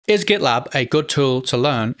Is GitLab a good tool to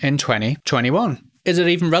learn in 2021? Is it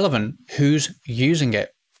even relevant? Who's using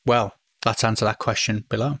it? Well, let's answer that question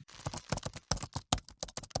below.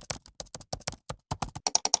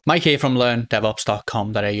 Mike here from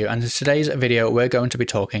learndevops.com.au, and in today's video we're going to be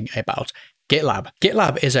talking about GitLab.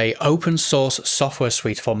 GitLab is an open source software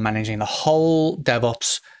suite for managing the whole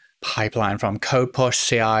DevOps pipeline from code push,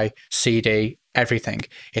 CI, CD, everything.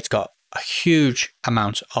 It's got a huge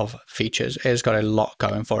amount of features. It's got a lot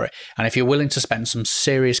going for it. And if you're willing to spend some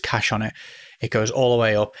serious cash on it, it goes all the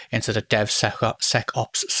way up into the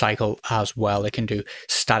DevSecOps cycle as well. It can do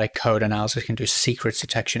static code analysis, it can do secrets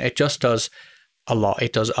detection. It just does a lot.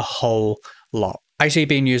 It does a whole lot. I see it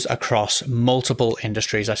being used across multiple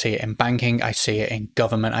industries. I see it in banking, I see it in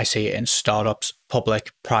government, I see it in startups,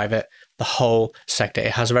 public, private, the whole sector.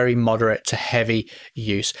 It has very moderate to heavy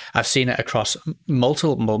use. I've seen it across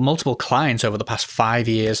multiple clients over the past 5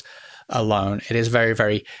 years alone. It is very,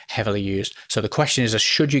 very heavily used. So the question is,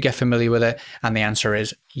 should you get familiar with it? And the answer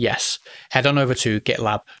is yes. Head on over to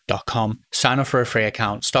gitlab.com, sign up for a free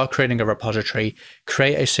account, start creating a repository,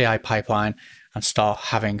 create a CI pipeline, and start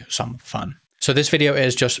having some fun. So this video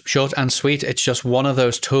is just short and sweet. It's just one of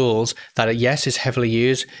those tools that, yes, is heavily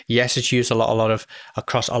used. Yes, it's used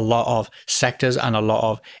across a lot of sectors and a lot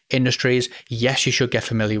of industries. Yes, you should get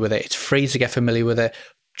familiar with it. It's free to get familiar with it.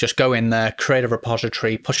 Just go in there, create a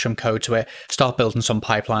repository, push some code to it, start building some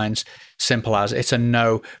pipelines. Simple as. It's a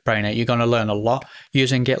no-brainer. You're going to learn a lot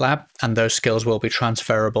using GitLab, and those skills will be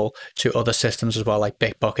transferable to other systems as well, like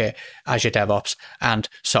Bitbucket, Azure DevOps, and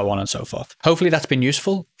so on and so forth. Hopefully that's been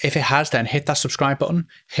useful. If it has, then hit that subscribe button,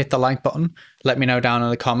 hit the like button. Let me know down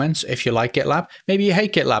in the comments if you like GitLab. Maybe you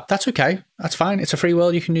hate GitLab. That's okay. That's fine. It's a free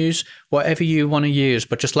world. You can use whatever you want to use,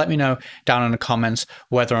 but just let me know down in the comments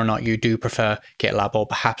whether or not you do prefer GitLab, or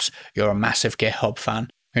perhaps you're a massive GitHub fan.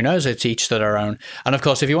 Who knows? It's each to their own. And of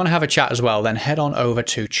course, if you want to have a chat as well, then head on over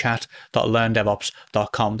to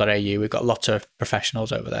chat.learndevops.com.au. We've got lots of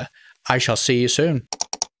professionals over there. I shall see you soon.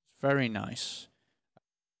 Very nice.